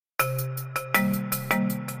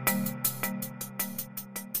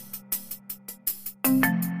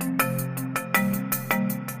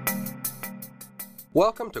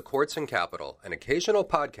Welcome to Courts and Capital, an occasional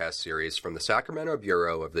podcast series from the Sacramento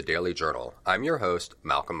Bureau of the Daily Journal. I'm your host,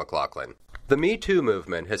 Malcolm McLaughlin. The Me Too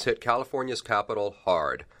movement has hit California's capital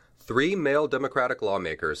hard. 3 male Democratic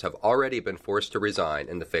lawmakers have already been forced to resign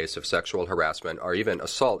in the face of sexual harassment or even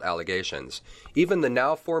assault allegations. Even the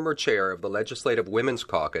now former chair of the Legislative Women's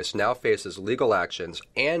Caucus now faces legal actions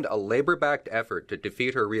and a labor-backed effort to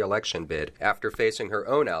defeat her re-election bid after facing her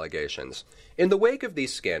own allegations. In the wake of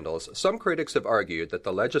these scandals, some critics have argued that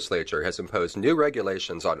the legislature has imposed new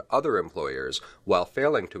regulations on other employers while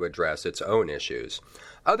failing to address its own issues.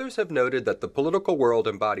 Others have noted that the political world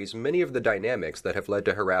embodies many of the dynamics that have led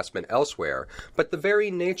to harassment elsewhere, but the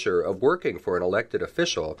very nature of working for an elected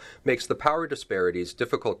official makes the power disparities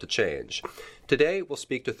difficult to change. Today, we'll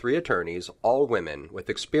speak to 3 attorneys, all women, with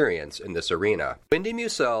experience in this arena. Wendy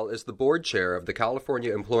Mussel is the board chair of the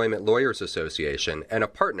California Employment Lawyers Association and a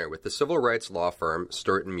partner with the civil rights law firm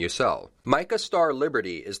Sturt & Mussel. Micah Starr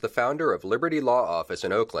Liberty is the founder of Liberty Law Office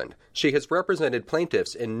in Oakland. She has represented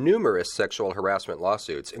plaintiffs in numerous sexual harassment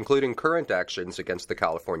lawsuits, including current actions against the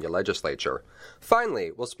California legislature.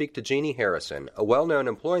 Finally, we'll speak to Jeannie Harrison, a well-known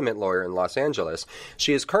employment lawyer in Los Angeles.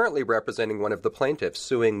 She is currently representing one of the plaintiffs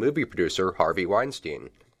suing movie producer Harvey Weinstein.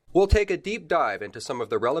 We'll take a deep dive into some of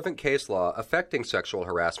the relevant case law affecting sexual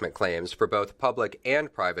harassment claims for both public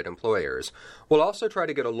and private employers. We'll also try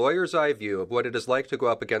to get a lawyer's eye view of what it is like to go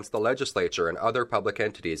up against the legislature and other public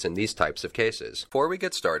entities in these types of cases. Before we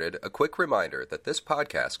get started, a quick reminder that this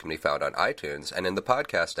podcast can be found on iTunes and in the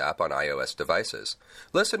podcast app on iOS devices.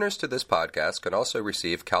 Listeners to this podcast can also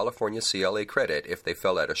receive California CLE credit if they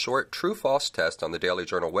fill out a short true-false test on the Daily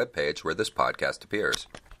Journal webpage where this podcast appears.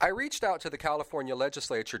 I reached out to the California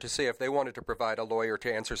legislature to see if they wanted to provide a lawyer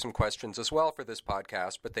to answer some questions as well for this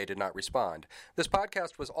podcast, but they did not respond. This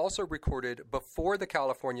podcast was also recorded before the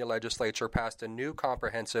California legislature passed a new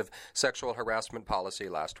comprehensive sexual harassment policy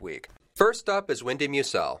last week. First up is Wendy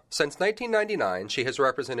Mussel. Since 1999, she has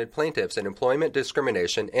represented plaintiffs in employment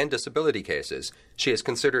discrimination and disability cases. She is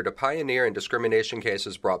considered a pioneer in discrimination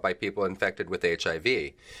cases brought by people infected with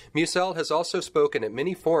HIV. Mussel has also spoken at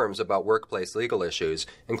many forums about workplace legal issues,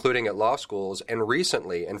 including at law schools and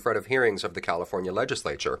recently in front of hearings of the California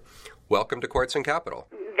legislature. Welcome to Courts and Capital.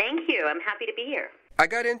 Thank you. I'm happy to be here. I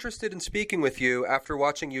got interested in speaking with you after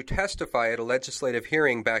watching you testify at a legislative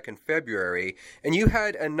hearing back in February, and you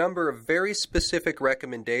had a number of very specific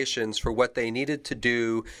recommendations for what they needed to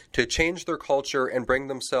do to change their culture and bring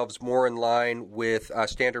themselves more in line with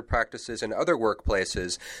standard practices in other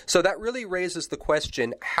workplaces. So that really raises the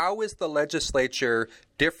question, how is the legislature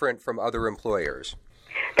different from other employers?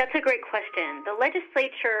 That's a great question. The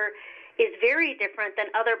legislature is very different than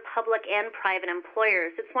other public and private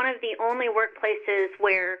employers. It's one of the only workplaces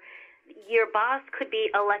where your boss could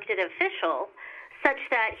be elected official, such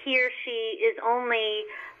that he or she is only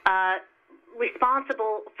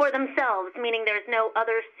responsible for themselves, meaning there's no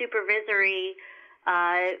other supervisory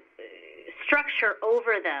structure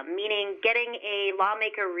over them, meaning getting a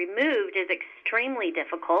lawmaker removed is extremely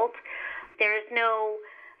difficult. There's no,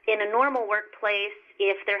 in a normal workplace,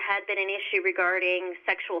 if there had been an issue regarding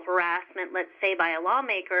sexual harassment, let's say by a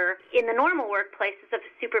lawmaker, in the normal workplaces, if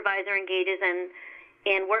a supervisor engages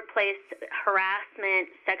in workplace harassment,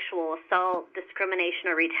 sexual assault, discrimination,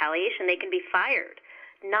 or retaliation, they can be fired.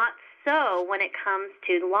 Not so when it comes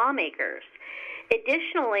to lawmakers.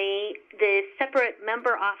 Additionally, the separate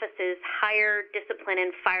member offices hire, discipline,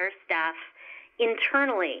 and fire staff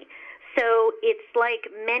internally. So it's like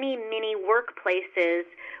many, many workplaces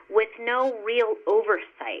with no real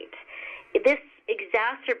oversight. This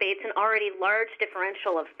exacerbates an already large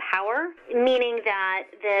differential of power, meaning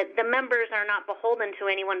that the members are not beholden to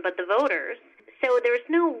anyone but the voters. So there's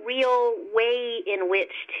no real way in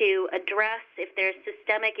which to address if there's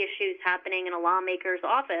systemic issues happening in a lawmaker's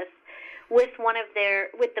office with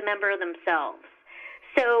the member themselves.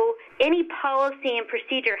 So any policy and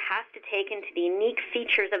procedure has to take into the unique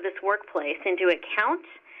features of this workplace into account.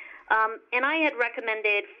 And I had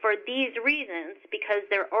recommended for these reasons, because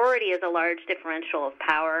there already is a large differential of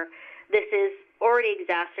power, this is already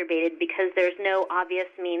exacerbated because there's no obvious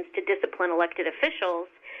means to discipline elected officials,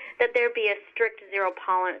 that there be a strict zero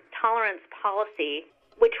tolerance policy,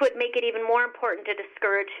 which would make it even more important to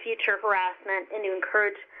discourage future harassment and to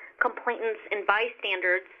encourage complainants and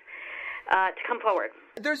bystanders to come forward.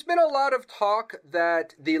 There's been a lot of talk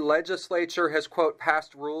that the legislature has, quote,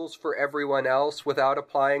 passed rules for everyone else without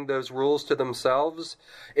applying those rules to themselves.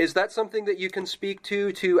 Is that something that you can speak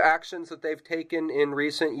to actions that they've taken in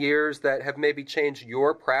recent years that have maybe changed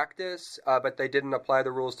your practice, but they didn't apply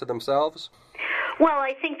the rules to themselves? Well,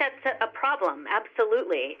 I think that's a problem,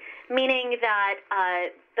 absolutely. Meaning that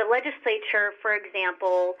the legislature, for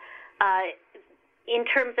example, in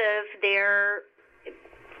terms of their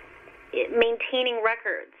maintaining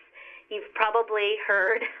records, you've probably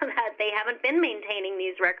heard that they haven't been maintaining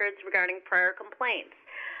these records regarding prior complaints.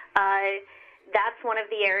 That's one of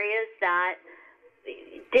the areas that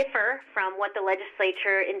differ from what the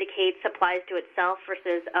legislature indicates applies to itself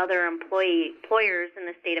versus other employers in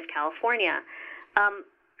the state of California.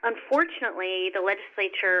 Unfortunately, the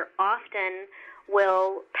legislature often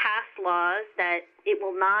will pass laws that it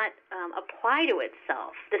will not apply to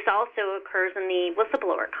itself. This also occurs in the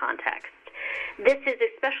whistleblower context. This is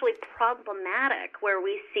especially problematic where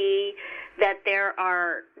we see that there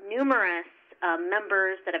are numerous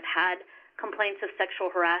members that have had complaints of sexual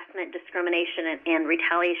harassment, discrimination, and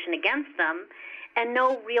retaliation against them, and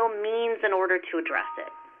no real means in order to address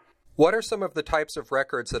it. What are some of the types of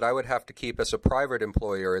records that I would have to keep as a private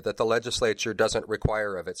employer that the legislature doesn't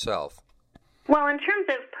require of itself? Well, in terms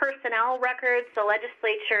of personnel records, the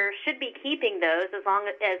legislature should be keeping those as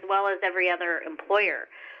well as every other employer.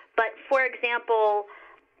 But, for example,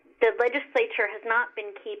 the legislature has not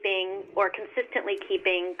been keeping or consistently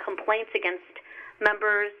keeping complaints against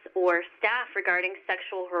members or staff regarding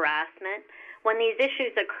sexual harassment. When these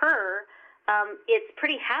issues occur, it's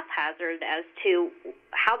pretty haphazard as to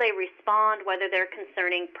how they respond, whether they're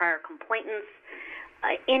concerning prior complainants.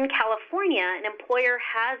 In California, an employer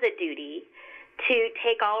has a duty to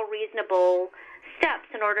take all reasonable steps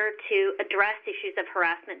in order to address issues of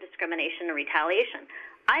harassment, discrimination, and retaliation.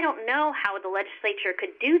 I don't know how the legislature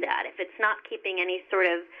could do that if it's not keeping any sort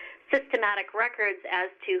of systematic records as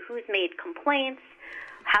to who's made complaints,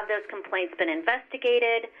 have those complaints been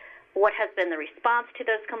investigated, what has been the response to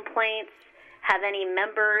those complaints, have any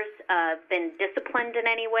members been disciplined in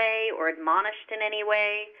any way or admonished in any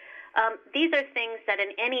way. These are things that in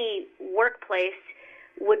any workplace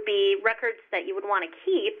would be records that you would want to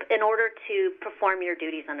keep in order to perform your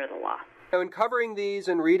duties under the law. In covering these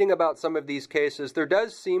and reading about some of these cases, there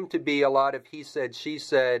does seem to be a lot of he said, she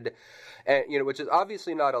said, which is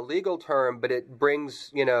obviously not a legal term, but it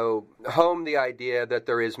brings, home the idea that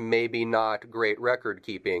there is maybe not great record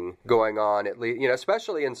keeping going on, at least,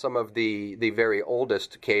 especially in some of the very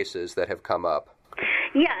oldest cases that have come up.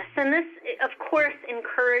 Yes, and this, of course,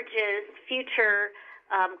 encourages future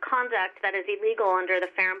conduct that is illegal under the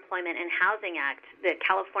Fair Employment and Housing Act, the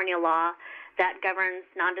California law that governs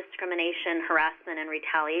non-discrimination, harassment, and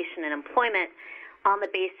retaliation in employment on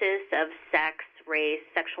the basis of sex, race,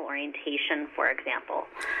 sexual orientation, for example.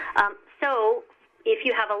 So if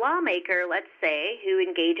you have a lawmaker, let's say, who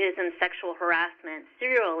engages in sexual harassment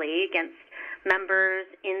serially against members,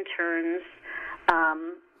 interns,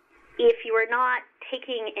 if you are not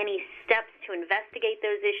taking any steps to investigate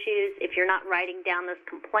those issues, if you're not writing down those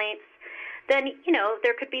complaints, then,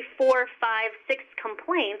 there could be 4, 5, 6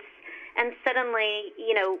 complaints, and suddenly,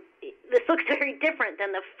 this looks very different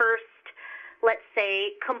than the first, let's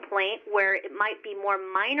say, complaint where it might be more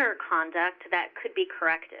minor conduct that could be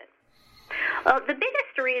corrected. The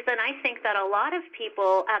biggest reason I think that a lot of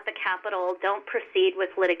people at the Capitol don't proceed with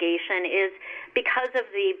litigation is because of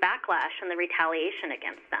the backlash and the retaliation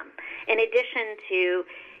against them, in addition to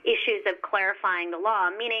issues of clarifying the law,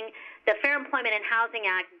 meaning the Fair Employment and Housing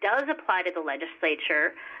Act does apply to the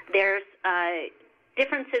legislature. There's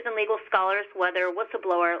differences in legal scholars whether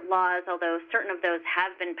whistleblower laws, although certain of those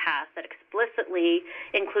have been passed that explicitly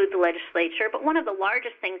include the legislature. But one of the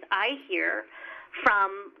largest things I hear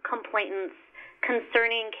from complainants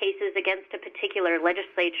concerning cases against a particular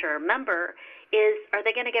legislature member is, are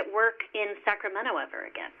they going to get work in Sacramento ever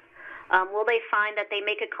again? Will they find that they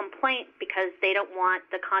make a complaint because they don't want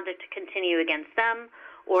the conduct to continue against them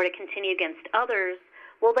or to continue against others?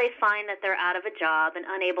 Will they find that they're out of a job and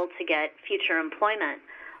unable to get future employment,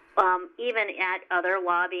 even at other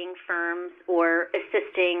lobbying firms or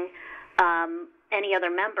assisting any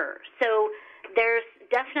other member? So there's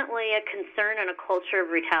definitely a concern and a culture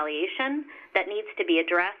of retaliation that needs to be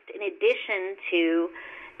addressed, in addition to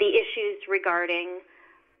the issues regarding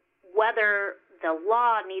whether the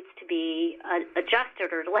law needs to be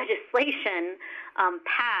adjusted or legislation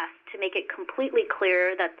passed to make it completely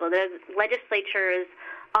clear that the legislature's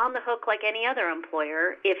on the hook like any other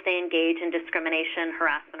employer if they engage in discrimination,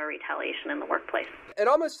 harassment, or retaliation in the workplace. It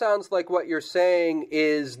almost sounds like what you're saying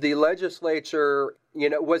is the legislature,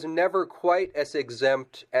 was never quite as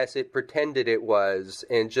exempt as it pretended it was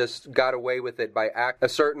and just got away with it by acting a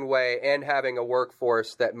certain way and having a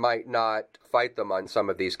workforce that might not fight them on some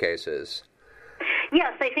of these cases.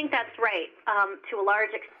 Yes, I think that's right, to a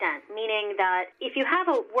large extent, meaning that if you have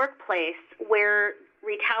a workplace where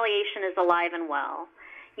retaliation is alive and well,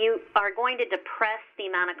 you are going to depress the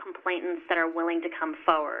amount of complainants that are willing to come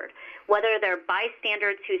forward, whether they're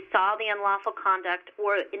bystanders who saw the unlawful conduct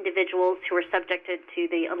or individuals who are subjected to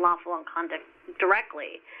the unlawful conduct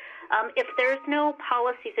directly. If there's no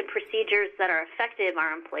policies and procedures that are effective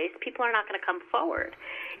are in place, people are not going to come forward.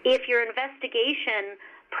 If your investigation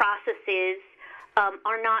processes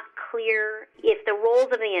are not clear, if the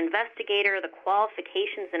roles of the investigator, the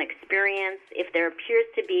qualifications and experience, if there appears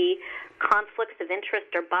to be conflicts of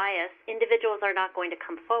interest or bias, individuals are not going to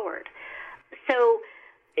come forward. So,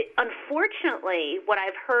 unfortunately, what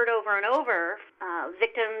I've heard over and over,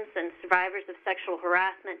 victims and survivors of sexual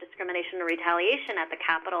harassment, discrimination, and retaliation at the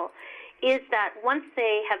Capitol, is that once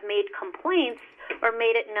they have made complaints or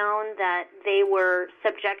made it known that they were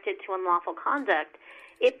subjected to unlawful conduct,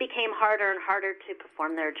 it became harder and harder to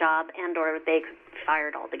perform their job and or they could be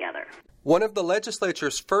fired altogether. One of the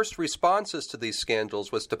legislature's first responses to these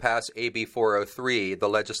scandals was to pass AB 403, the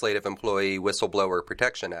Legislative Employee Whistleblower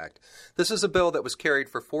Protection Act. This is a bill that was carried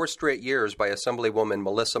for 4 straight years by Assemblywoman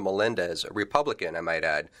Melissa Melendez, a Republican, I might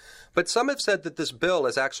add. But some have said that this bill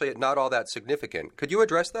is actually not all that significant. Could you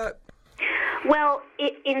address that? Well,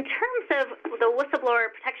 in terms of the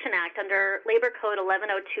Whistleblower Protection Act under Labor Code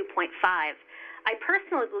 1102.5, I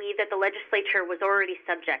personally believe that the legislature was already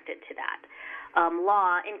subjected to that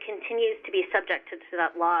law and continues to be subjected to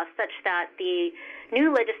that law, such that the new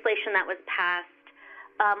legislation that was passed,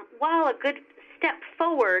 while a good step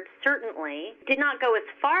forward, certainly, did not go as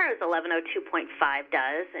far as 1102.5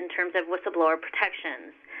 does in terms of whistleblower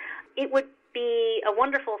protections. It would be a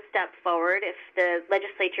wonderful step forward if the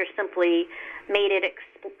legislature simply made it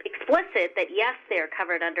explicit that, yes, they are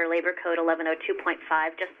covered under Labor Code 1102.5,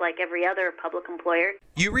 just like every other public employer.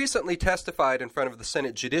 You recently testified in front of the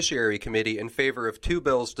Senate Judiciary Committee in favor of 2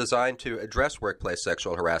 bills designed to address workplace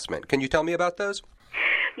sexual harassment. Can you tell me about those?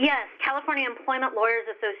 Yes, California Employment Lawyers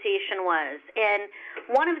Association was. And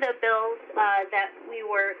one of the bills that we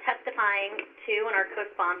were testifying to and our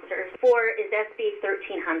co-sponsors for is SB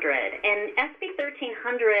 1300. And SB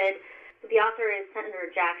 1300, the author is Senator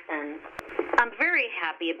Jackson. I'm very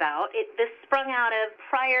happy about it. This sprung out of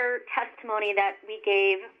prior testimony that we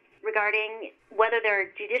gave regarding whether there are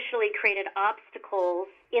judicially created obstacles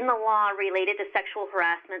in the law related to sexual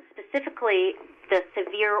harassment, specifically the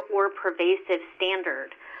severe or pervasive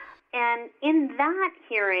standard. And in that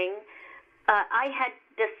hearing, I had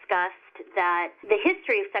discussed that the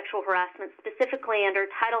history of sexual harassment, specifically under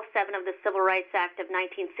Title VII of the Civil Rights Act of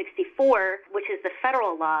 1964, which is the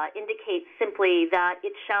federal law, indicates simply that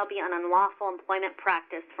it shall be an unlawful employment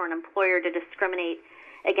practice for an employer to discriminate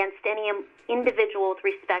against any individual with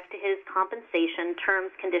respect to his compensation,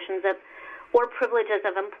 terms, conditions of, or privileges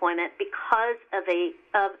of employment because of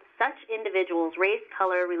such individuals' race,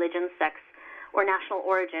 color, religion, sex, or national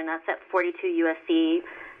origin. That's at 42 U.S.C.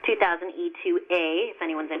 2000 E2A, if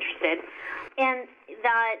anyone's interested. And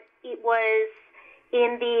that it was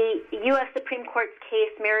in the U.S. Supreme Court's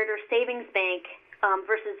case, Meritor Savings Bank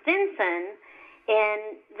versus Vinson,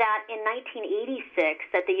 and that in 1986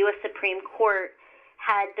 that the U.S. Supreme Court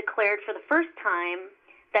had declared for the first time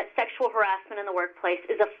that sexual harassment in the workplace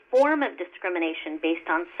is a form of discrimination based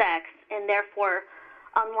on sex and therefore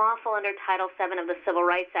unlawful under Title VII of the Civil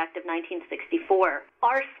Rights Act of 1964.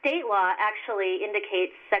 Our state law actually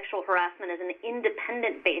indicates sexual harassment as an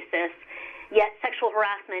independent basis, yet sexual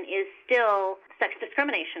harassment is still sex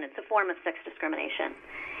discrimination. It's a form of sex discrimination.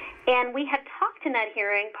 And we had talked in that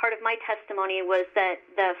hearing, part of my testimony was that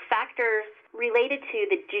the factors related to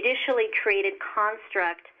the judicially created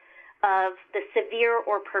construct of the severe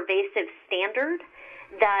or pervasive standard,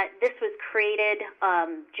 that this was created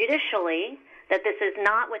judicially, that this is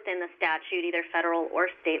not within the statute, either federal or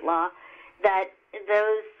state law, that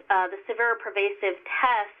those the severe or pervasive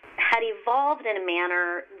tests had evolved in a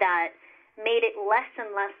manner that made it less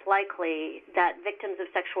and less likely that victims of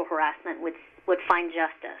sexual harassment would find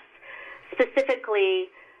justice. Specifically,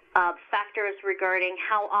 factors regarding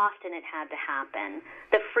how often it had to happen,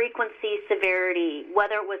 the frequency, severity,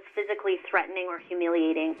 whether it was physically threatening or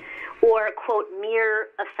humiliating, or, quote,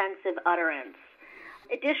 mere offensive utterance.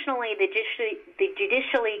 Additionally, the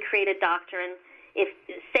judicially created doctrine, if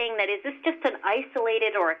saying that is this just an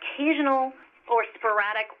isolated or occasional or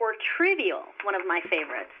sporadic or trivial, one of my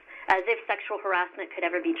favorites, as if sexual harassment could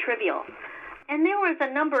ever be trivial. And there was a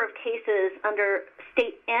number of cases under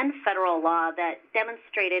state and federal law that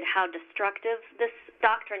demonstrated how destructive this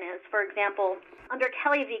doctrine is. For example, under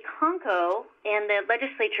Kelly v. Conco, and the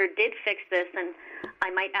legislature did fix this, and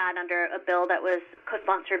I might add under a bill that was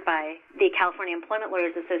co-sponsored by the California Employment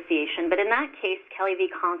Lawyers Association. But in that case, Kelly v.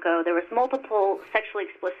 Conco, there was multiple sexually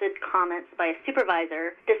explicit comments by a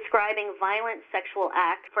supervisor describing violent sexual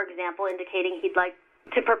acts, for example, indicating he'd like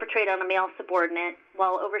to perpetrate on a male subordinate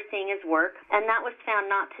while overseeing his work, and that was found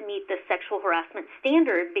not to meet the sexual harassment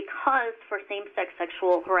standard because for same-sex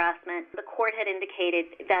sexual harassment, the court had indicated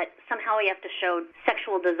that somehow you have to show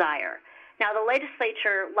sexual desire. Now, the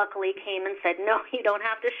legislature luckily came and said, no, you don't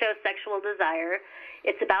have to show sexual desire.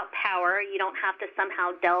 It's about power. You don't have to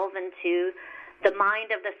somehow delve into the mind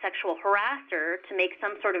of the sexual harasser to make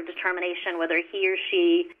some sort of determination whether he or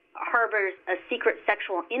she harbors a secret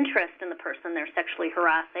sexual interest in the person they're sexually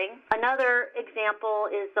harassing. Another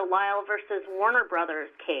example is the Lyle versus Warner Brothers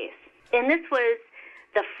case. And this was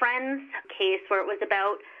the Friends case where it was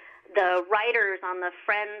about the writers on the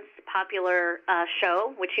Friends popular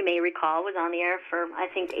show, which you may recall was on the air for,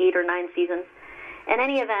 I think, 8 or 9 seasons. In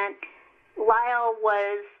any event, Lyle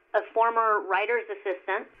was a former writer's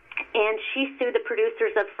assistant, and she sued the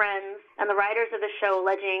producers of Friends and the writers of the show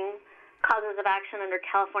alleging causes of action under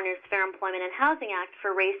California's Fair Employment and Housing Act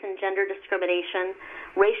for race and gender discrimination,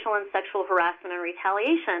 racial and sexual harassment and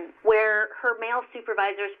retaliation, where her male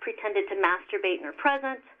supervisors pretended to masturbate in her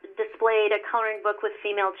presence, displayed a coloring book with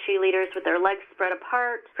female cheerleaders with their legs spread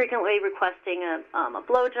apart, frequently requesting a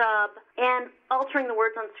blowjob, and altering the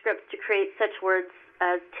words on scripts to create such words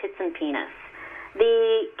as tits and penis.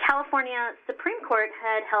 The California Supreme Court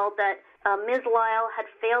had held that Ms. Lyle had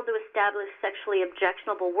failed to establish sexually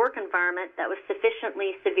objectionable work environment that was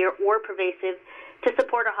sufficiently severe or pervasive to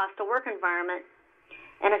support a hostile work environment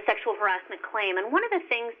and a sexual harassment claim. And one of the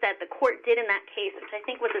things that the court did in that case, which I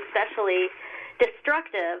think was especially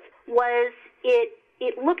destructive, was it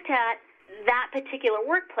looked at that particular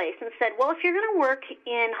workplace and said, well, if you're going to work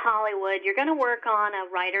in Hollywood, you're going to work on a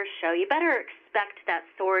writer's show, you better expect that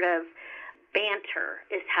sort of banter,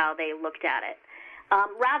 is how they looked at it.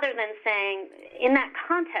 Rather than saying, in that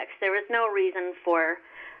context, there was no reason for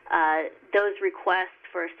those requests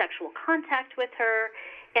for sexual contact with her,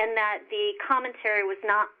 and that the commentary was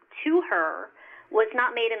not to her, was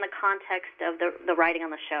not made in the context of the writing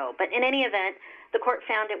on the show. But in any event, the court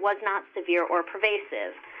found it was not severe or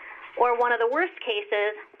pervasive. Or one of the worst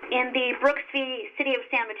cases, in the Brooks v. City of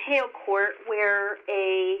San Mateo court, where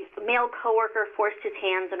a male coworker forced his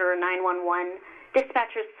hands under a 911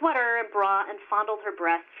 dispatcher's sweater and bra and fondled her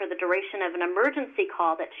breasts for the duration of an emergency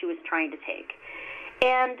call that she was trying to take.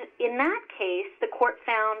 And in that case, the court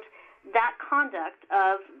found that conduct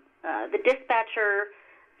of the dispatcher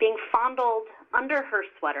being fondled under her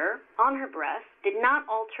sweater, on her breast, did not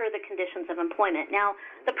alter the conditions of employment. Now,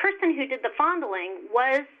 the person who did the fondling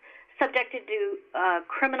was subjected to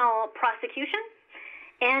criminal prosecution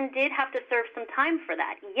and did have to serve some time for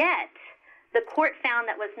that. Yet, the court found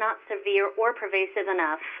that was not severe or pervasive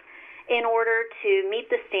enough in order to meet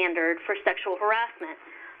the standard for sexual harassment.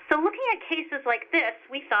 So looking at cases like this,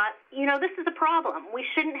 we thought, this is a problem. We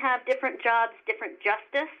shouldn't have different jobs, different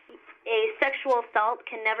justice. A sexual assault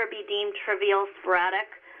can never be deemed trivial,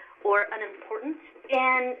 sporadic, or unimportant.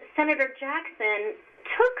 And Senator Jackson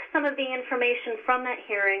took some of the information from that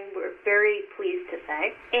hearing, we're very pleased to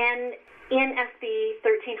say, and in SB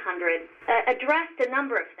 1300 addressed a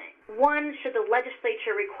number of things. One, should the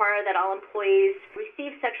legislature require that all employees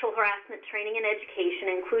receive sexual harassment training and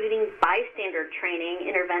education, including bystander training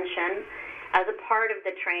intervention, as a part of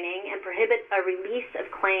the training, and prohibit a release of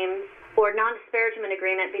claims or non-disparagement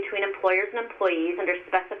agreement between employers and employees under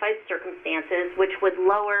specified circumstances, which would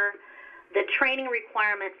lower the training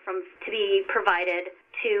requirement to be provided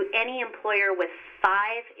to any employer with 5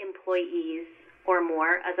 employees or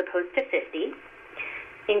more, as opposed to 50.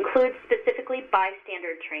 Includes specifically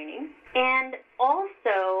bystander training, and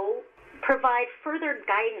also provide further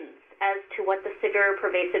guidance as to what the severe or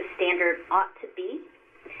pervasive standard ought to be,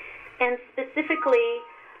 and specifically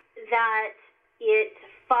that it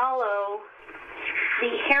follow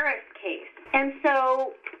the Harris case. And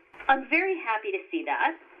so I'm very happy to see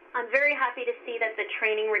that. I'm very happy to see that the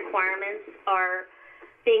training requirements are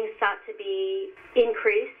being sought to be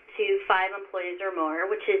increased to 5 employees or more,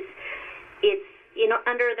 which is, it's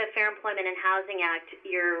under the Fair Employment and Housing Act,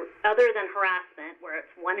 other than harassment, where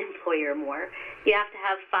it's one employee or more, you have to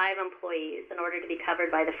have 5 employees in order to be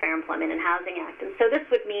covered by the Fair Employment and Housing Act. And so this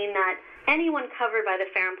would mean that anyone covered by the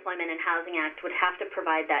Fair Employment and Housing Act would have to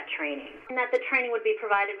provide that training, and that the training would be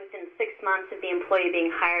provided within 6 months of the employee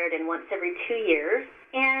being hired and once every 2 years,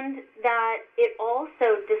 and that it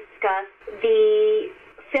also discussed the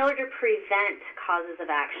failure to prevent causes of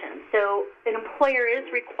action. So an employer is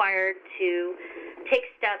required to take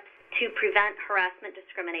steps to prevent harassment,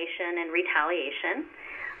 discrimination, and retaliation,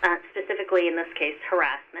 specifically in this case,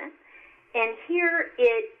 harassment. And here,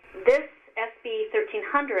 this SB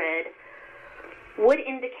 1300 would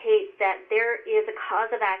indicate that there is a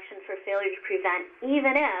cause of action for failure to prevent,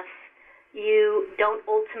 even if you don't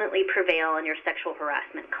ultimately prevail on your sexual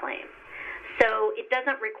harassment claim. So it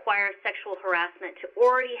doesn't require sexual harassment to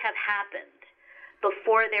already have happened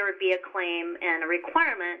before there would be a claim and a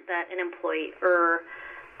requirement that an employer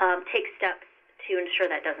take steps to ensure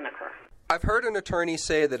that doesn't occur. I've heard an attorney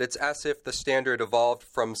say that it's as if the standard evolved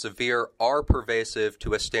from severe or pervasive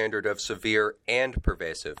to a standard of severe and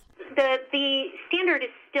pervasive. The standard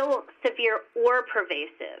is still severe or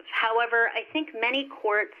pervasive. However, I think many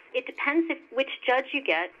courts, it depends which judge you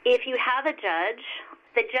get. If you have a judge,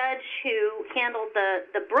 the judge who handled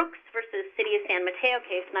the Brooks versus City of San Mateo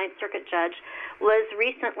case, Ninth Circuit judge, was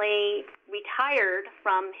recently retired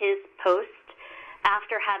from his post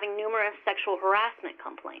after having numerous sexual harassment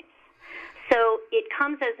complaints. So it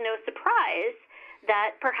comes as no surprise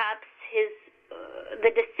that perhaps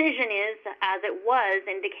the decision is, as it was,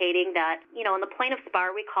 indicating that, in the plaintiff's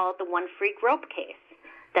bar, we call it the one free grope case,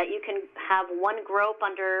 that you can have one grope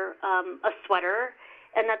under a sweater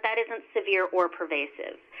and that isn't severe or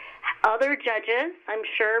pervasive. Other judges, I'm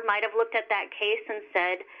sure, might have looked at that case and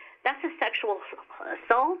said, that's a sexual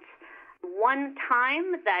assault, one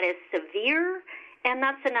time, that is severe, and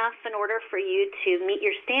that's enough in order for you to meet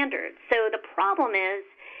your standards. So the problem is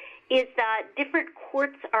that different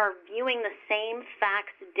courts are viewing the same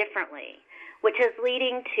facts differently, which is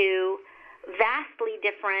leading to vastly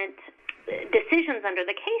different decisions under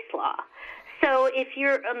the case law. So if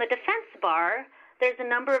you're on the defense bar, there's a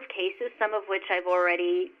number of cases, some of which I've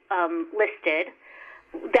already listed,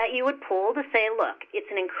 that you would pull to say, look, it's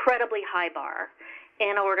an incredibly high bar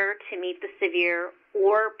in order to meet the severe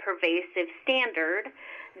or pervasive standard,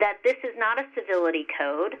 that this is not a civility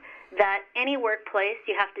code, that any workplace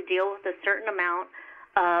you have to deal with a certain amount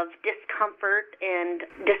of discomfort and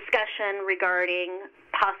discussion regarding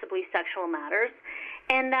possibly sexual matters,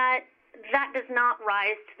 and that does not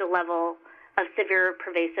rise to the level of severe or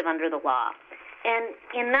pervasive under the law. And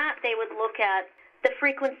in that, they would look at the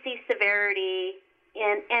frequency, severity,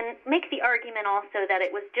 and make the argument also that it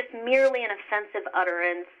was just merely an offensive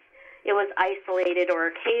utterance, it was isolated or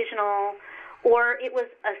occasional, or it was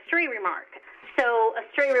a stray remark. So a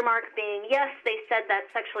stray remark being, yes, they said that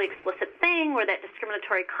sexually explicit thing or that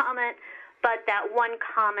discriminatory comment, but that one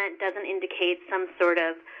comment doesn't indicate some sort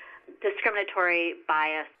of discriminatory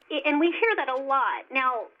bias. And we hear that a lot.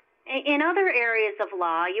 Now, in other areas of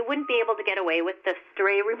law, you wouldn't be able to get away with the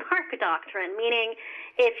stray remark doctrine, meaning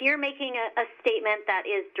if you're making a statement that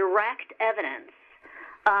is direct evidence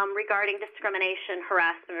regarding discrimination,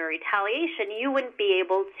 harassment, or retaliation, you wouldn't be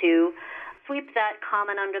able to sweep that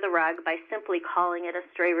comment under the rug by simply calling it a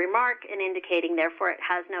stray remark and indicating, therefore, it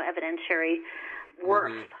has no evidentiary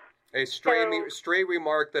worth. A stray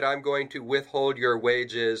remark that I'm going to withhold your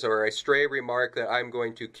wages, or a stray remark that I'm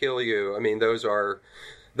going to kill you. I mean, those are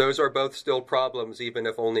both still problems, even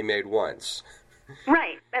if only made once.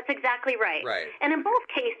 Right. That's exactly right. Right. And in both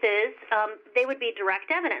cases, they would be direct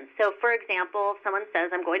evidence. So, for example, if someone says,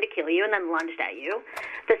 I'm going to kill you, and then lunged at you,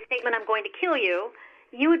 the statement, I'm going to kill you,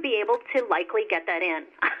 you would be able to likely get that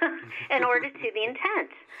in order to the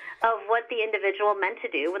intent of what the individual meant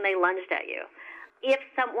to do when they lunged at you. If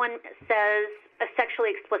someone says a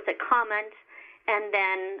sexually explicit comment and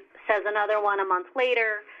then says another one a month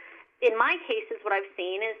later, in my cases, what I've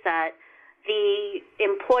seen is that the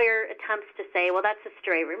employer attempts to say, well, that's a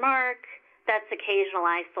stray remark, that's occasional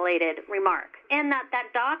isolated remark. And that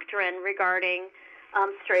doctrine regarding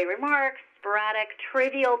stray remarks, sporadic,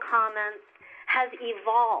 trivial comments has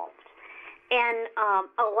evolved and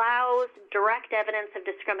allows direct evidence of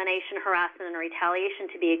discrimination, harassment, and retaliation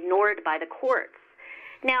to be ignored by the courts.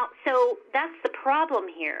 Now, so that's the problem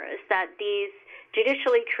here, is that these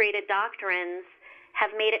judicially created doctrines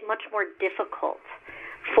have made it much more difficult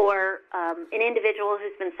for an individual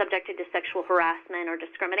who's been subjected to sexual harassment or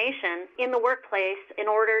discrimination in the workplace in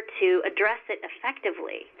order to address it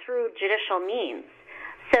effectively through judicial means.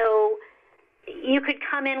 So you could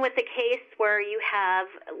come in with a case where you have,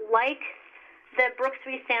 like the Brooks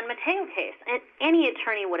v. San Mateo case. And any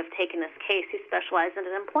attorney would have taken this case who specialized in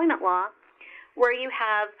employment law, where you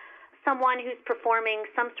have someone who's performing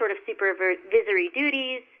some sort of supervisory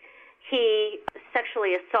duties. He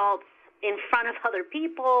sexually assaults in front of other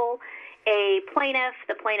people a plaintiff.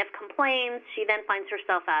 The plaintiff complains. She then finds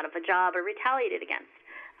herself out of a job or retaliated against.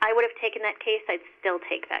 I would have taken that case. I'd still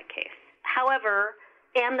take that case. However,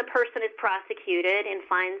 and the person is prosecuted and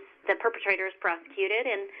finds the perpetrator is prosecuted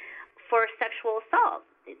and for sexual assault.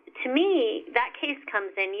 To me, that case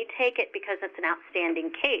comes in. You take it because it's an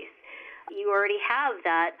outstanding case. You already have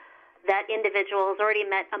that individual has already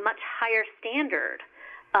met a much higher standard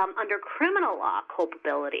under criminal law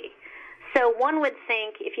culpability. So one would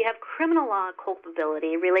think if you have criminal law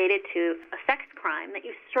culpability related to a sex crime, that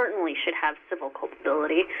you certainly should have civil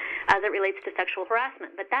culpability as it relates to sexual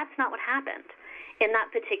harassment. But that's not what happened in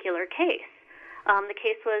that particular case. The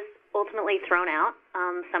case was ultimately thrown out,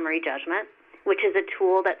 summary judgment, which is a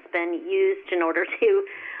tool that's been used in order to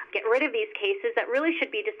get rid of these cases that really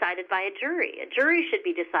should be decided by a jury. A jury should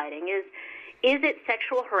be deciding is it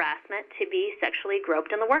sexual harassment to be sexually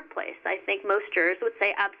groped in the workplace? I think most jurors would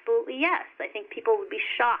say absolutely yes. I think people would be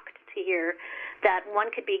shocked to hear that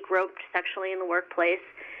one could be groped sexually in the workplace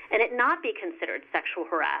and it not be considered sexual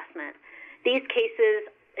harassment. These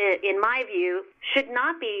cases, in my view, should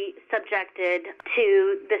not be subjected to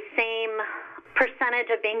the same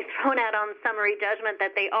percentage of being thrown out on summary judgment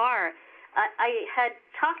that they are. I had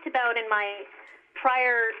talked about in my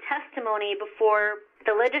prior testimony before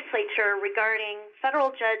the legislature regarding federal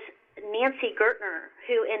judge Nancy Gertner,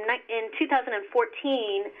 who in 2014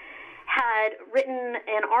 had written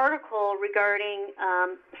an article regarding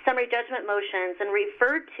summary judgment motions and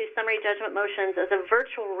referred to summary judgment motions as a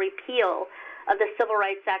virtual repeal of the Civil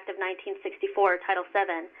Rights Act of 1964, Title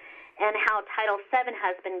VII, and how Title VII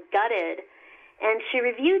has been gutted. And she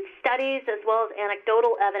reviewed studies as well as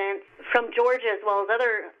anecdotal evidence from Georgia as well as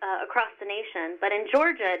other across the nation. But in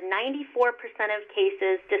Georgia, 94% of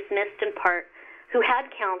cases dismissed in part who had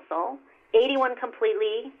counsel, 81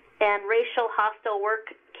 completely, and racial hostile work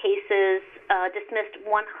cases dismissed 100%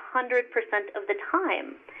 of the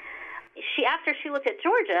time. After she looked at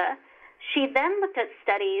Georgia, she then looked at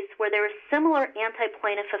studies where there was similar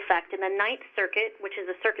anti-plaintiff effect in the Ninth Circuit, which is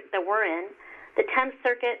a circuit that we're in, the 10th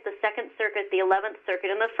Circuit, the 2nd Circuit, the 11th Circuit,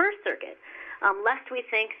 and the 1st Circuit, lest we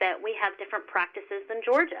think that we have different practices than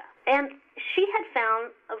Georgia. And she had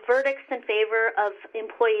found verdicts in favor of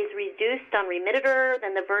employees reduced on remitter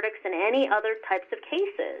than the verdicts in any other types of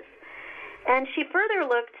cases. And she further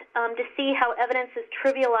looked to see how evidence is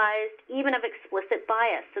trivialized even of explicit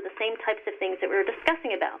bias, so the same types of things that we were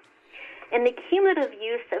discussing about. And the cumulative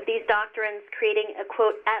use of these doctrines creating a,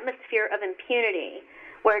 quote, atmosphere of impunity,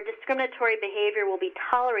 where discriminatory behavior will be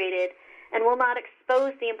tolerated and will not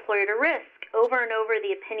expose the employer to risk. Over and over,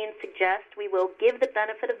 the opinions suggest we will give the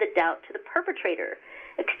benefit of the doubt to the perpetrator,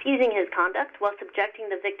 excusing his conduct while subjecting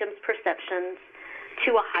the victim's perceptions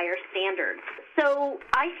to a higher standard. So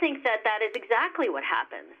I think that that is exactly what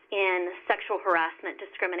happens in sexual harassment,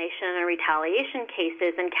 discrimination, and retaliation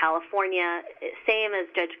cases in California, same as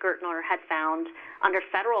Judge Gertner had found under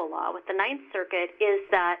federal law with the Ninth Circuit, is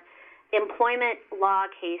that employment law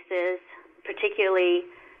cases, particularly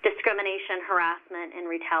discrimination, harassment, and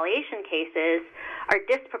retaliation cases, are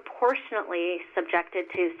disproportionately subjected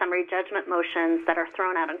to summary judgment motions that are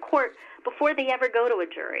thrown out in court before they ever go to a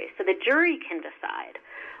jury. So the jury can decide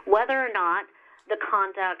whether or not the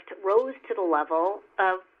conduct rose to the level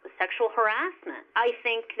of sexual harassment. I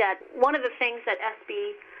think that one of the things that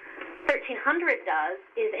SB 1300 does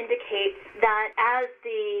is indicate that, as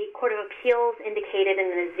the Court of Appeals indicated in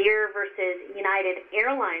the Nazir versus United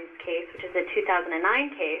Airlines case, which is a 2009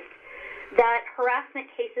 case, that harassment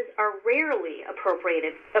cases are rarely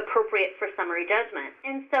appropriate for summary judgment.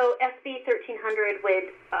 And so SB 1300 would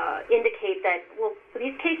indicate that, well, for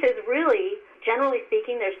these cases, really, generally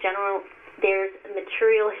speaking, there's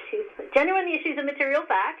material issues, genuine issues of material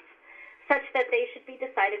fact, such that they should be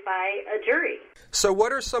decided by a jury. So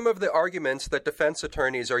what are some of the arguments that defense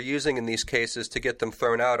attorneys are using in these cases to get them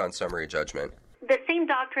thrown out on summary judgment? The same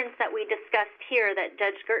doctrines that we discussed here that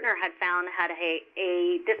Judge Gertner had found had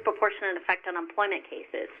a disproportionate effect on employment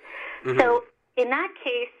cases. Mm-hmm. So in that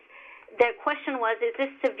case, the question was, is this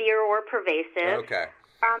severe or pervasive? Okay.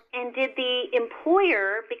 And did the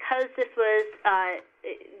employer, because this was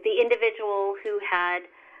the individual who had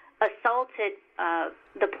assaulted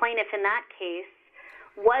the plaintiff in that case,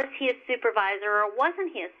 was he a supervisor or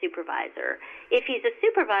wasn't he a supervisor? If he's a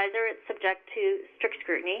supervisor, it's subject to strict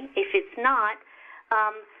scrutiny. If it's not,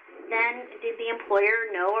 then did the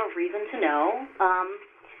employer know or reason to know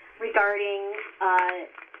regarding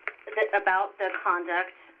about the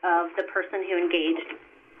conduct of the person who engaged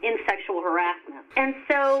in sexual harassment. And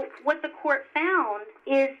so what the court found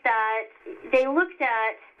is that they looked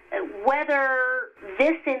at whether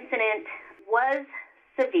this incident was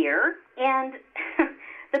severe, and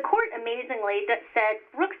the court amazingly said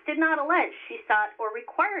Brooks did not allege she sought or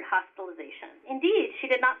required hospitalization. Indeed, she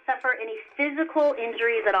did not suffer any physical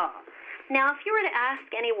injuries at all. Now, if you were to ask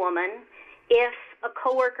any woman if a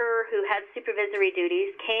coworker who had supervisory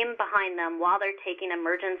duties came behind them while they're taking an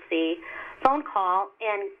emergency phone call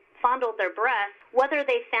and fondled their breast, whether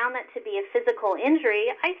they found that to be a physical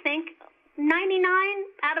injury, I think 99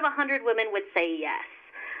 out of 100 women would say yes.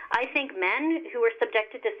 I think men who were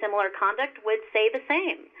subjected to similar conduct would say the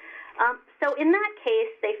same. So in that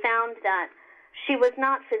case, they found that she was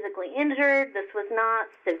not physically injured. This was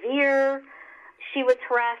not severe. She was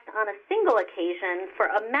harassed on a single occasion for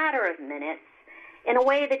a matter of minutes in a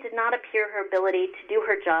way that did not appear her ability to do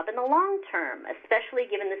her job in the long term, especially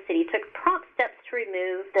given the city took prompt steps to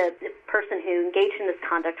remove the person who engaged in this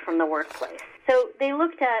conduct from the workplace. So they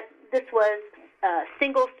looked at this was a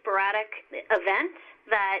single sporadic event,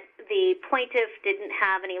 that the plaintiff didn't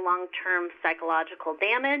have any long-term psychological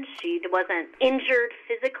damage. She wasn't injured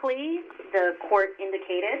physically, the court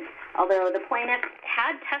indicated, although the plaintiff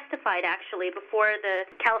had testified actually before the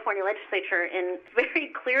California legislature and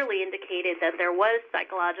very clearly indicated that there was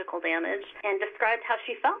psychological damage and described how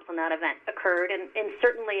she felt when that event occurred, and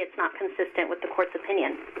certainly it's not consistent with the court's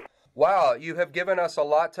opinion. Wow, you have given us a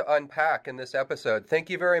lot to unpack in this episode. Thank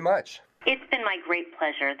you very much. It's been my great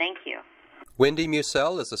pleasure. Thank you. Wendy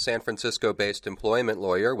Mussel is a San Francisco-based employment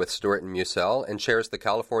lawyer with Stewart & Mussel and chairs the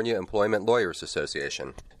California Employment Lawyers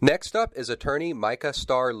Association. Next up is attorney Micah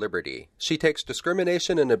Starr Liberty. She takes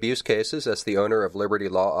discrimination and abuse cases as the owner of Liberty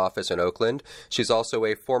Law Office in Oakland. She's also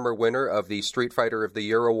a former winner of the Street Fighter of the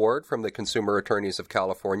Year Award from the Consumer Attorneys of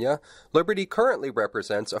California. Liberty currently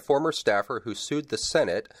represents a former staffer who sued the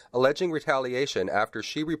Senate, alleging retaliation after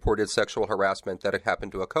she reported sexual harassment that had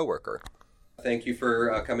happened to a coworker. Thank you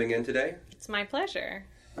for coming in today. It's my pleasure.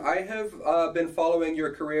 I have been following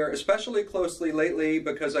your career especially closely lately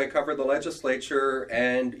because I cover the legislature,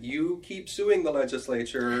 and you keep suing the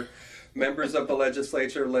legislature, members of the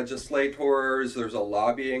legislature, legislators. There's a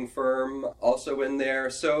lobbying firm also in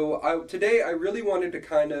there. So today I really wanted to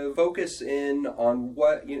kind of focus in on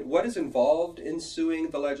what is involved in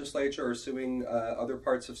suing the legislature or suing other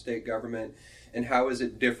parts of state government, and how is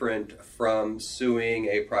it different from suing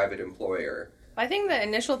a private employer? I think the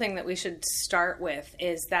initial thing that we should start with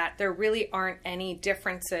is that there really aren't any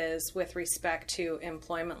differences with respect to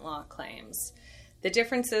employment law claims. The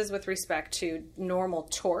differences with respect to normal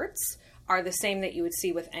torts are the same that you would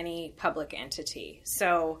see with any public entity.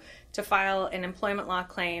 So to file an employment law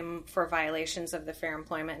claim for violations of the Fair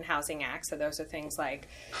Employment and Housing Act, so those are things like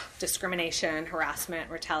discrimination, harassment,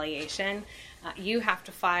 retaliation, you have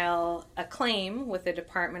to file a claim with the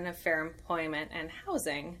Department of Fair Employment and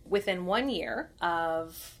Housing within 1 year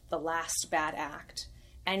of the last bad act.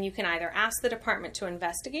 And you can either ask the department to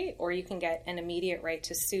investigate, or you can get an immediate right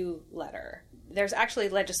to sue letter. There's actually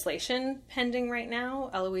legislation pending right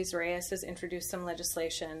now. Eloise Reyes has introduced some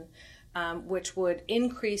legislation which would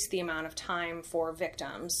increase the amount of time for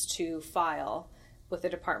victims to file with the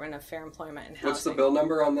Department of Fair Employment and Housing. What's the bill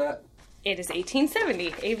number on that? It is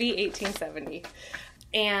 1870, AB 1870.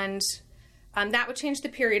 And that would change the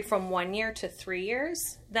period from 1 year to 3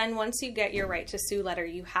 years. Then once you get your right to sue letter,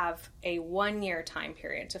 you have a 1 year time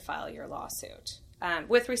period to file your lawsuit.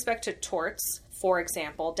 With respect to torts, for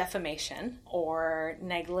example, defamation or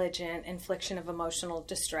negligent infliction of emotional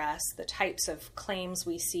distress, the types of claims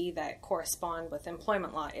we see that correspond with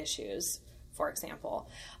employment law issues, for example,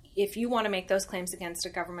 if you want to make those claims against a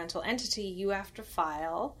governmental entity, you have to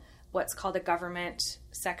file what's called a government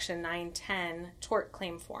Section 910 tort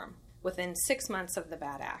claim form within 6 months of the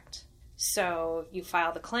bad act. So you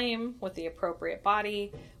file the claim with the appropriate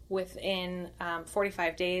body. Within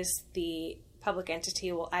 45 days, the public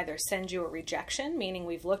entity will either send you a rejection, meaning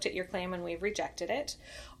we've looked at your claim and we've rejected it,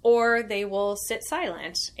 or they will sit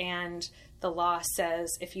silent, and the law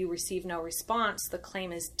says if you receive no response, the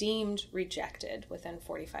claim is deemed rejected within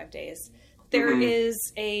 45 days. There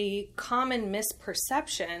is a common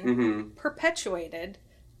misperception perpetuated,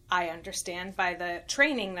 I understand, by the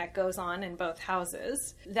training that goes on in both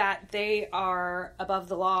houses, that they are above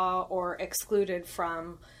the law or excluded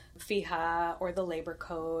from FEHA or the labor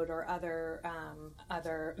code or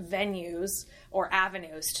other venues or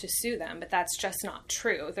avenues to sue them, but that's just not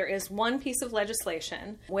true. There is one piece of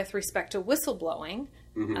legislation with respect to whistleblowing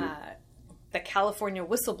the California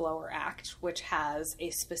Whistleblower Act, which has a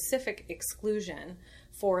specific exclusion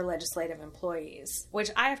for legislative employees,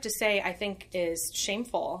 which I have to say I think is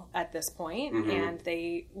shameful at this point, and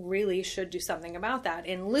they really should do something about that.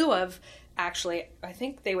 In lieu of, actually, I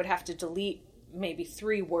think they would have to delete maybe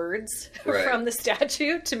 3 words from the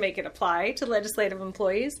statute to make it apply to legislative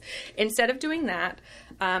employees. Instead of doing that,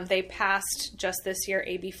 they passed just this year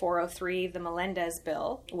AB 403, the Melendez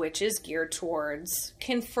bill, which is geared towards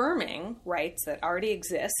confirming rights that already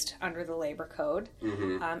exist under the Labor Code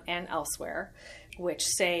and elsewhere, which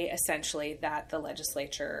say essentially that the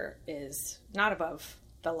legislature is not above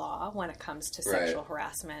the law when it comes to sexual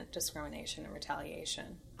harassment, discrimination, and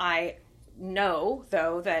retaliation. I know,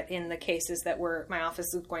 though, that in the cases that my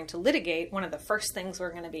office is going to litigate, one of the first things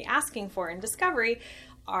we're going to be asking for in discovery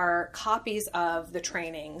are copies of the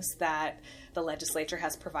trainings that the legislature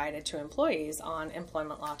has provided to employees on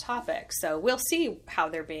employment law topics. So we'll see how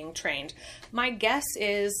they're being trained. My guess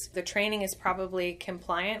is the training is probably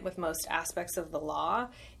compliant with most aspects of the law.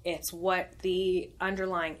 It's what the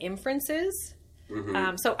underlying inference is.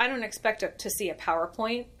 So I don't expect to see a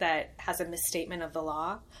PowerPoint that has a misstatement of the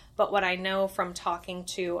law. But what I know from talking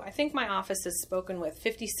to, I think my office has spoken with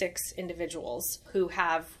 56 individuals who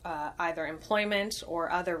have either employment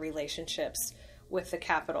or other relationships with the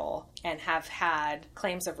Capitol and have had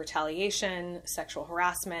claims of retaliation, sexual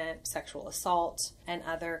harassment, sexual assault, and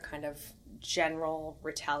other kind of general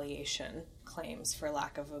retaliation claims, for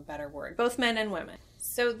lack of a better word, both men and women.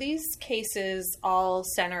 So these cases all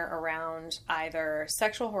center around either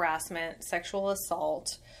sexual harassment, sexual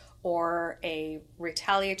assault, or a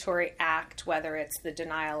retaliatory act, whether it's the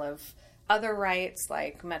denial of other rights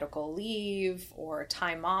like medical leave or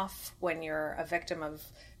time off when you're a victim of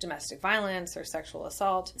domestic violence or sexual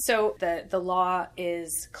assault. So the law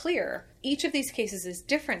is clear. Each of these cases is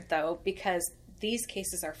different, though, because these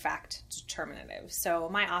cases are fact determinative. So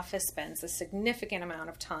my office spends a significant amount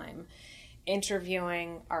of time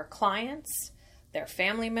interviewing our clients, their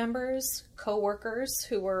family members, coworkers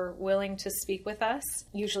who are willing to speak with us,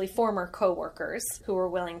 usually former coworkers who are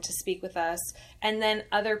willing to speak with us, and then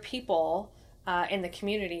other people in the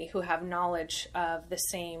community who have knowledge of the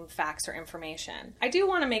same facts or information. I do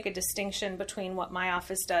want to make a distinction between what my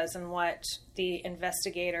office does and what the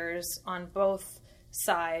investigators on both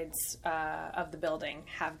sides of the building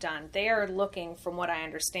have done. They are looking, from what I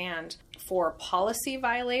understand, for policy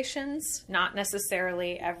violations, not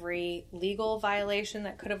necessarily every legal violation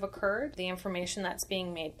that could have occurred. The information that's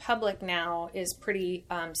being made public now is pretty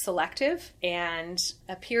selective and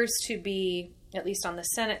appears to be, at least on the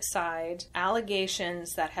Senate side,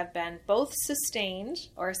 allegations that have been both sustained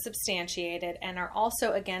or substantiated and are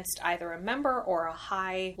also against either a member or a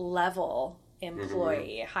high-level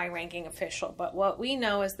employee, high-ranking official. But what we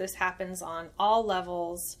know is this happens on all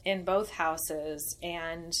levels in both houses,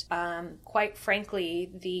 and quite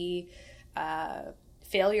frankly, the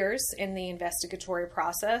failures in the investigatory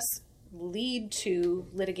process lead to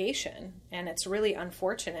litigation, and it's really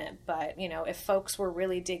unfortunate. But if folks were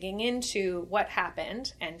really digging into what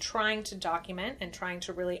happened and trying to document and trying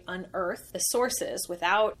to really unearth the sources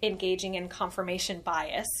without engaging in confirmation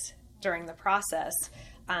bias during the process,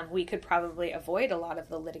 we could probably avoid a lot of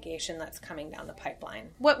the litigation that's coming down the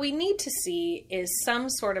pipeline. What we need to see is some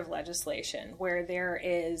sort of legislation where there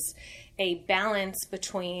is a balance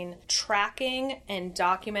between tracking and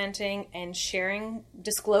documenting and sharing,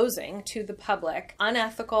 disclosing to the public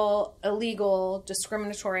unethical, illegal,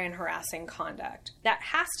 discriminatory, and harassing conduct. That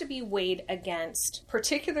has to be weighed against,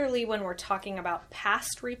 particularly when we're talking about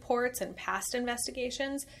past reports and past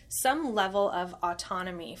investigations, some level of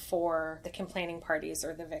autonomy for the complaining parties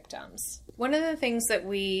or the victims. One of the things that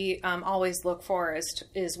we always look for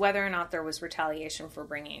is whether or not there was retaliation for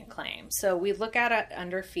bringing a claim. So we look at it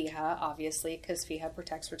under FEHA, obviously, because FEHA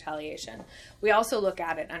protects retaliation. We also look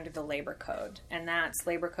at it under the Labor Code, and that's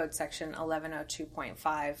Labor Code Section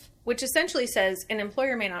 1102.5, which essentially says an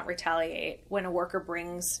employer may not retaliate when a worker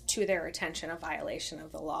brings to their attention a violation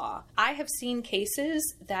of the law. I have seen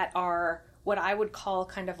cases that are what I would call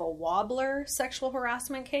kind of a wobbler sexual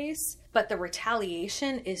harassment case, but the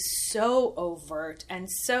retaliation is so overt and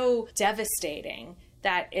so devastating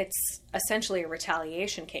that it's essentially a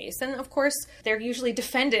retaliation case. And of course, they're usually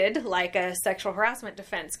defended like a sexual harassment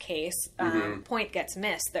defense case. Point gets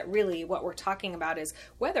missed that really what we're talking about is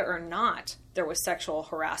whether or not there was sexual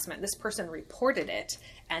harassment. This person reported it,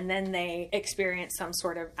 and then they experienced some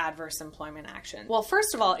sort of adverse employment action. Well,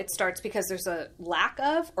 first of all, it starts because there's a lack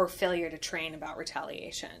of or failure to train about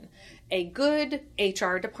retaliation. A good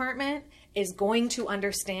HR department is going to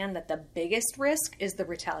understand that the biggest risk is the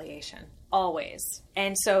retaliation. always.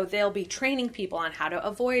 And so they'll be training people on how to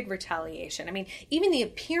avoid retaliation. I mean, even the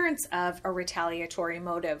appearance of a retaliatory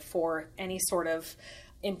motive for any sort of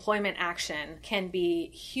employment action can be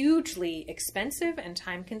hugely expensive and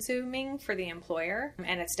time-consuming for the employer,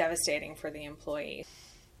 and it's devastating for the employee.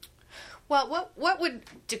 Well, what would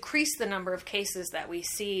decrease the number of cases that we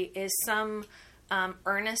see is some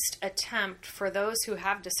earnest attempt for those who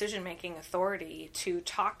have decision-making authority to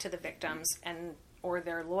talk to the victims and or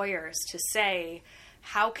their lawyers to say,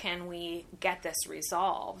 how can we get this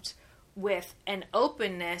resolved with an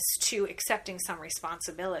openness to accepting some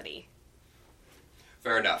responsibility?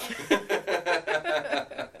 Fair enough.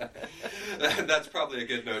 That's probably a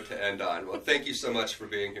good note to end on. Well, thank you so much for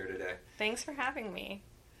being here today. Thanks for having me.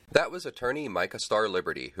 That was attorney Micah Starr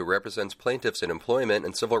Liberty, who represents plaintiffs in employment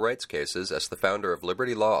and civil rights cases as the founder of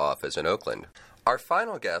Liberty Law Office in Oakland. Our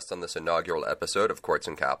final guest on this inaugural episode of Courts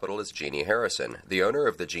and Capital is Jeannie Harrison, the owner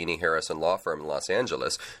of the Jeannie Harrison Law Firm in Los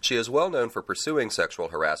Angeles. She is well known for pursuing sexual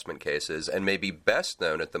harassment cases and may be best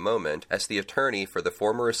known at the moment as the attorney for the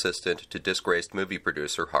former assistant to disgraced movie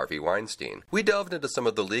producer Harvey Weinstein. We delved into some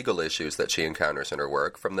of the legal issues that she encounters in her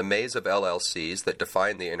work, from the maze of LLCs that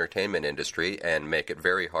define the entertainment industry and make it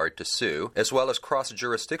very hard to sue, as well as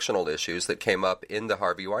cross-jurisdictional issues that came up in the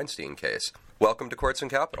Harvey Weinstein case. Welcome to Courts and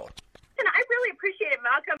Capital. I really appreciate it,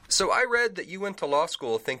 Malcolm. So I read that you went to law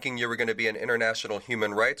school thinking you were going to be an international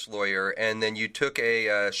human rights lawyer, and then you took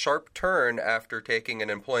a sharp turn after taking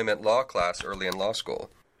an employment law class early in law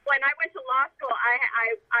school. When I went to law school,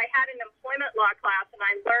 I had an employment law class, and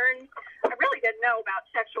I really didn't know about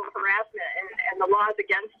sexual harassment and the laws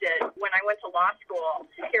against it when I went to law school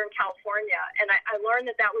here in California. And I learned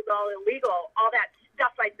that was all illegal, all that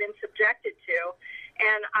stuff I'd been subjected to.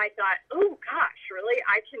 And I thought, oh, gosh, really?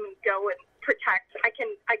 I can go and protect, I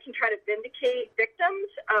can try to vindicate victims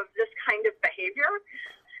of this kind of behavior?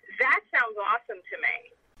 That sounds awesome to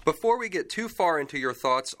me. Before we get too far into your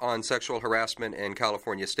thoughts on sexual harassment in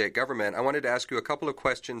California state government, I wanted to ask you a couple of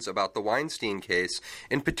questions about the Weinstein case,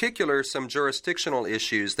 in particular some jurisdictional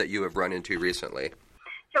issues that you have run into recently.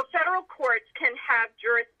 So federal courts can have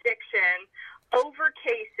jurisdiction over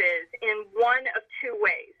cases in one of two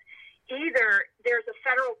ways. Either there's a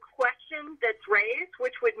federal question that's raised,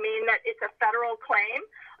 which would mean that it's a federal claim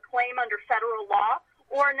under federal law,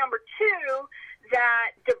 or number two,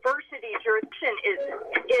 that diversity jurisdiction is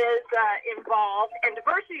involved. And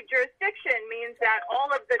diversity jurisdiction means that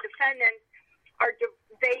all of the defendants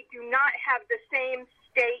they do not have the same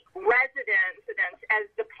state residence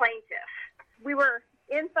as the plaintiff. We were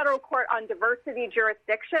in federal court on diversity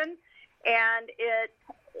jurisdiction, and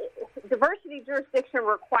diversity jurisdiction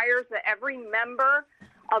requires that every member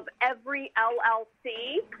of every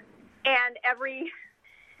LLC and every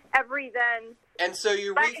then. And so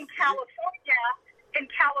in California,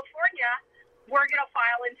 we're going to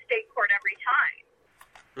file in state court every time.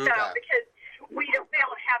 Okay. So because we don't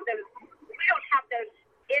have those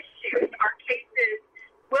issues. Our cases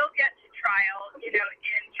will get to trial, in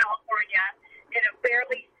California in a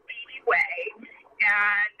fairly speedy way,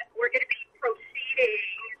 and we're going to be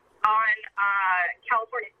proceeding on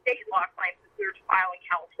California state law claims if we were to file in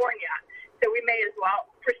California. So we may as well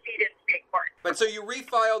proceed in state court. But so you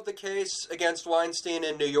refiled the case against Weinstein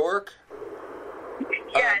in New York?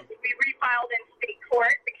 Yes, we refiled in state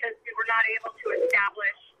court because we were not able to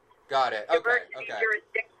establish diversity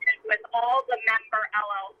jurisdiction with all the member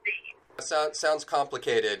LLCs. Sounds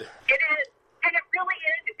complicated. It is, and it really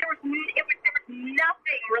is. There was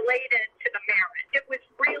nothing related to the merit. It was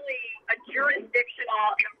really a jurisdictional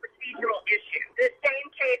and procedural issue. The same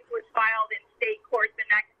case was filed in state court the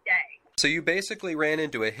next day. So you basically ran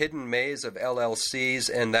into a hidden maze of LLCs,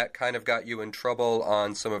 and that kind of got you in trouble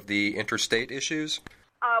on some of the interstate issues?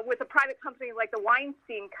 With a private company like the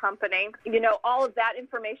Weinstein Company, all of that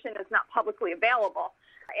information is not publicly available.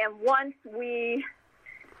 And once we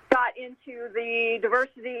got into the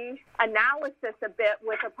diversity analysis a bit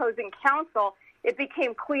with opposing counsel, it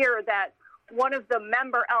became clear that one of the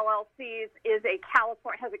member LLCs has a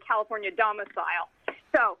California domicile.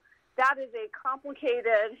 So that is a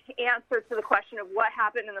complicated answer to the question of what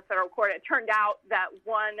happened in the federal court. It turned out that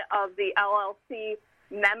one of the LLC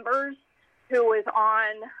members who is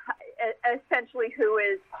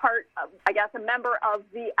part of, a member of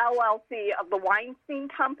the LLC of the Weinstein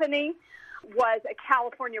Company, was a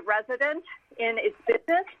California resident in its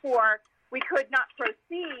business, we could not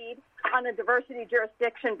proceed on a diversity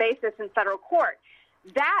jurisdiction basis in federal court.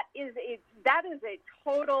 That is a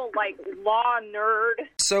total law nerd.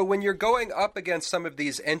 So when you're going up against some of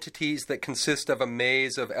these entities that consist of a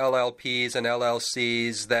maze of LLPs and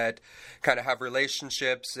LLCs that kind of have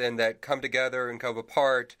relationships and that come together and come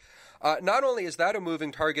apart, Not only is that a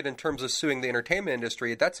moving target in terms of suing the entertainment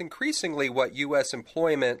industry, that's increasingly what U.S.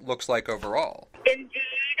 employment looks like overall.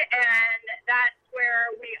 Indeed, and that's where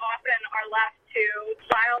we often are left to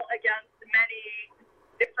file against many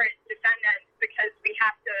different defendants because we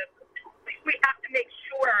have to make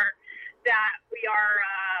sure that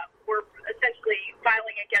we're essentially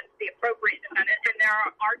filing against the appropriate defendant, and there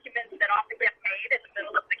are arguments that often get made in the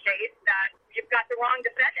middle of the case that you've got the wrong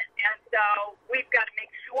defendant, and so we've got to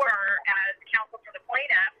make sure as counsel for the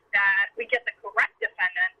plaintiff that we get the correct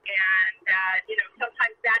defendant, and that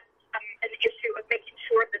sometimes that's an issue of making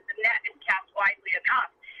sure that the net is cast widely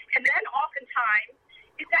enough, and then oftentimes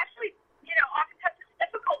it's actually oftentimes it's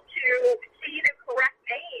difficult to see the correct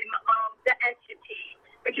name of the entity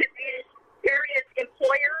because these various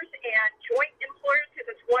employers and joint employers, because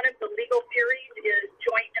it's one of the legal theories is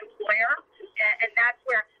joint employer, and that's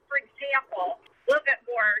where, for example, a little bit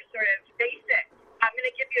more sort of basic, I'm going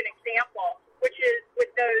to give you an example, which is with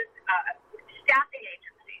those staffing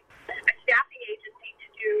agencies. A staffing agency to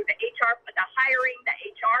do the hiring, the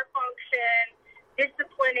HR function,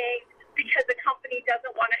 disciplining, because the company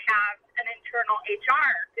doesn't want to have an internal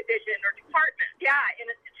HR division or department. Yeah, in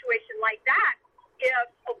a situation like that, if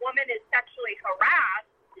a woman is sexually harassed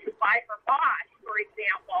by her boss, for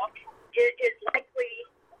example, it is likely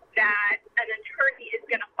that an attorney is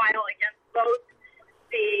going to file against both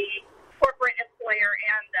the corporate employer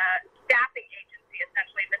and the staffing agency,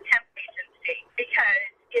 essentially the temp agency, because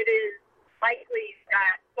it is likely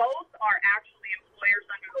that both are actually employers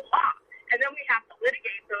under the law. And then we have to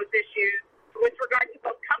litigate those issues with regard to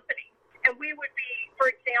both companies. And we would be, for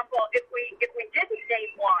example, if we didn't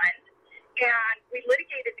name one and we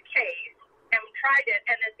litigated the case and we tried it,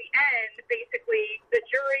 and at the end, basically, the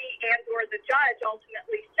jury and or the judge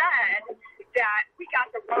ultimately said that we got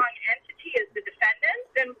the wrong entity as the defendant,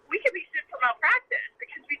 then we could be sued for malpractice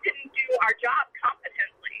because we didn't do our job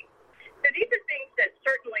competently. So these are things that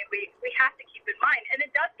certainly we have to keep in mind. And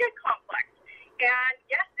it does get complex. And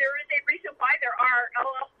yes, there is a reason why there are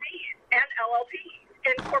LLCs and LLPs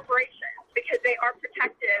in corporations, because they are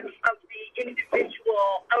protective of the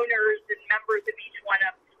individual owners and members of each one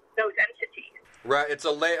of those entities. Right, it's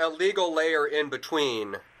a legal layer in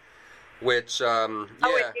between, which,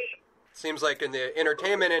 seems like in the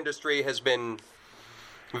entertainment industry has been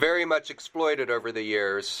very much exploited over the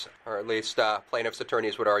years, or at least plaintiffs'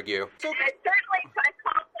 attorneys would argue. So, it certainly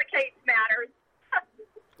complicates matters.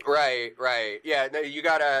 Right. Yeah,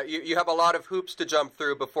 you have a lot of hoops to jump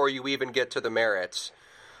through before you even get to the merits,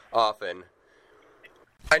 often.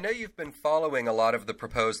 I know you've been following a lot of the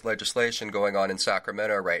proposed legislation going on in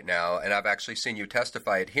Sacramento right now, and I've actually seen you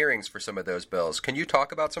testify at hearings for some of those bills. Can you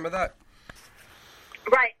talk about some of that?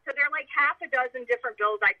 Right. So there are like half a dozen different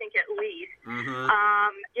bills, I think, at least,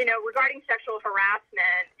 regarding sexual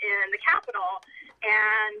harassment in the Capitol.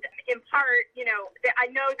 And in part, I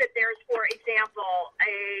know that there's, for example,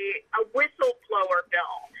 a whistleblower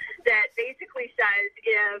bill that basically says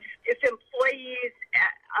if employees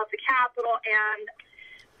of the Capitol and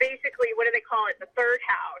basically, what do they call it, the third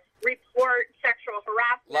house, report sexual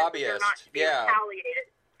harassment, lobbyists, they're not to be retaliated.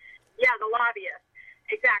 Yeah, the lobbyists.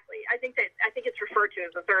 Exactly. I think it's referred to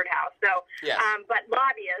as the third house. So, yes. But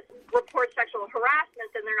lobbyists report sexual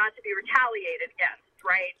harassment, and they're not to be retaliated against,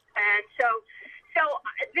 right? And so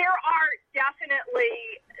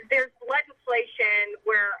there's legislation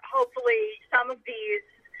where hopefully some of these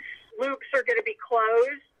loops are going to be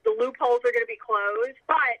closed, the loopholes are going to be closed.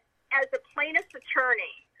 But as a plaintiff's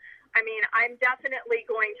attorney, I mean, I'm definitely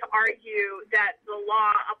going to argue that the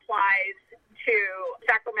law applies to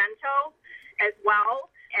Sacramento as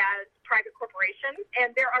well as private corporations.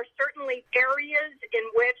 And there are certainly areas in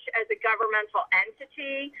which, as a governmental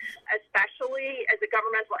entity, especially as a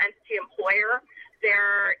governmental entity employer,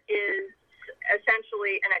 there is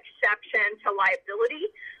essentially an exception to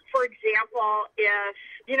liability. For example, if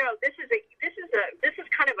this is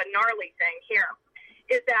kind of a gnarly thing here,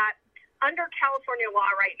 is that under California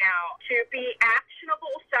law right now, to be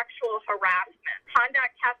actionable sexual harassment,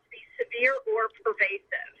 conduct has to be severe or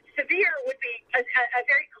pervasive. Severe would be a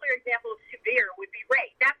very clear example of severe would be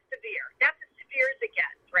rape. That's severe. That's as severe as it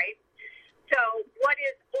gets, right? So what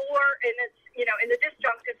is or, and it's, in the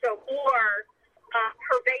disjunctive, so or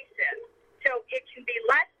pervasive. So it can be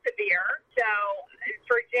less severe. So,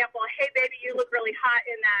 for example, hey, baby, you look really hot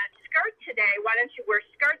in that skirt today. Why don't you wear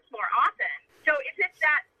skirts more often? So if it's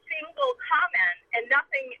that single comment and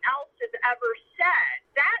nothing else is ever said,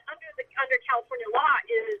 that under California law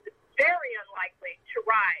is very unlikely to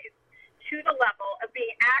rise to the level of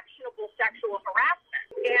being actionable sexual harassment.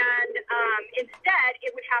 And instead, it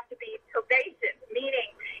would have to be pervasive,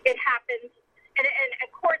 meaning it happens, and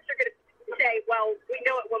courts are going to well, we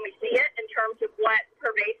know it when we see it in terms of what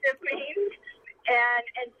pervasive means.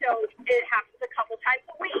 And so it happens a couple times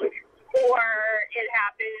a week, or it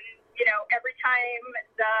happens, every time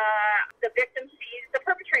the victim sees the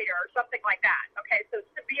perpetrator or something like that. Okay, so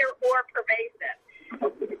severe or pervasive.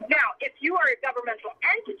 Now, if you are a governmental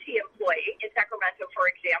entity employee in Sacramento, for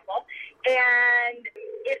example, and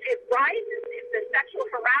if the sexual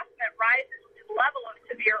harassment rises to the level of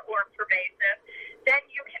severe or pervasive, then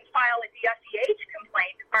you can file a DSEH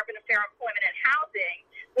complaint, Department of Fair Employment and Housing,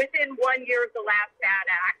 within 1 year of the last bad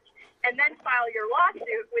act, and then file your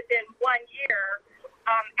lawsuit within 1 year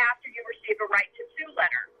after you receive a right to sue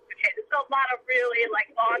letter. Okay, this is a lot of really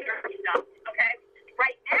laundry stuff. Okay,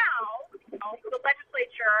 right now, the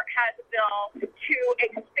legislature has a bill to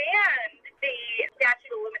expand the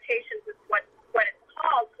statute of limitations, is what it's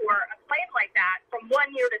called, for a claim like that from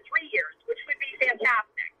 1 year to 3 years, which would be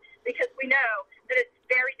fantastic, because we know that it's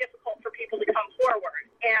very difficult for people to come forward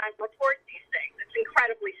and report these things. It's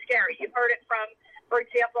incredibly scary. You heard it from, for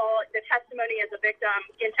example, the testimony as a victim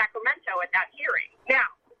in Sacramento at that hearing. Now,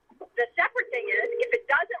 the separate thing is, if it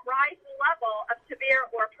doesn't rise to the level of severe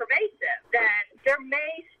or pervasive, then there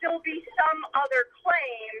may still be some other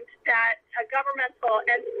claims that a governmental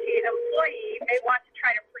entity employee may want to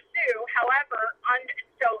try to pursue. However,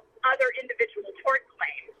 so other individual tort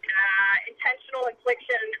claims, intentional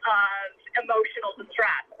infliction of emotional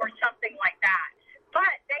distress or something like that.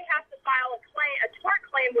 But they have to file a tort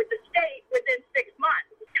claim with the state within 6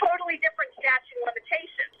 months. Totally different statute of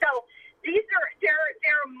limitations. So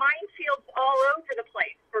there are minefields all over the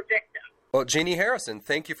place for victims. Well, Jeannie Harrison,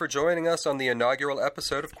 thank you for joining us on the inaugural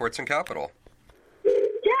episode of Courts and Capital.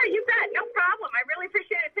 Yeah, you bet. No problem. I really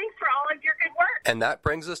appreciate it. Thanks for all of your good work. And that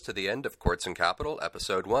brings us to the end of Courts and Capital,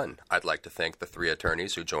 Episode 1. I'd like to thank the 3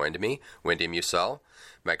 attorneys who joined me, Wendy Mussel,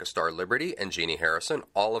 Megastar Liberty, and Jeannie Harrison,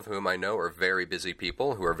 all of whom I know are very busy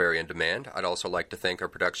people who are very in demand. I'd also like to thank our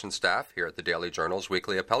production staff here at the Daily Journal's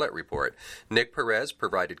weekly appellate report. Nick Perez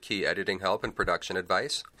provided key editing help and production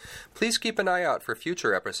advice. Please keep an eye out for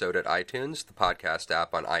future episodes at iTunes, the podcast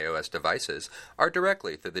app on iOS devices, or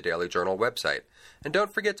directly through the Daily Journal website. And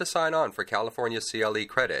don't forget to sign on for California CLE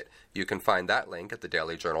credit. You can find that link at the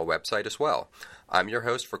Daily Journal website as well. I'm your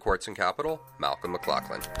host for Courts and Capital, Malcolm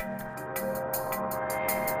McLaughlin.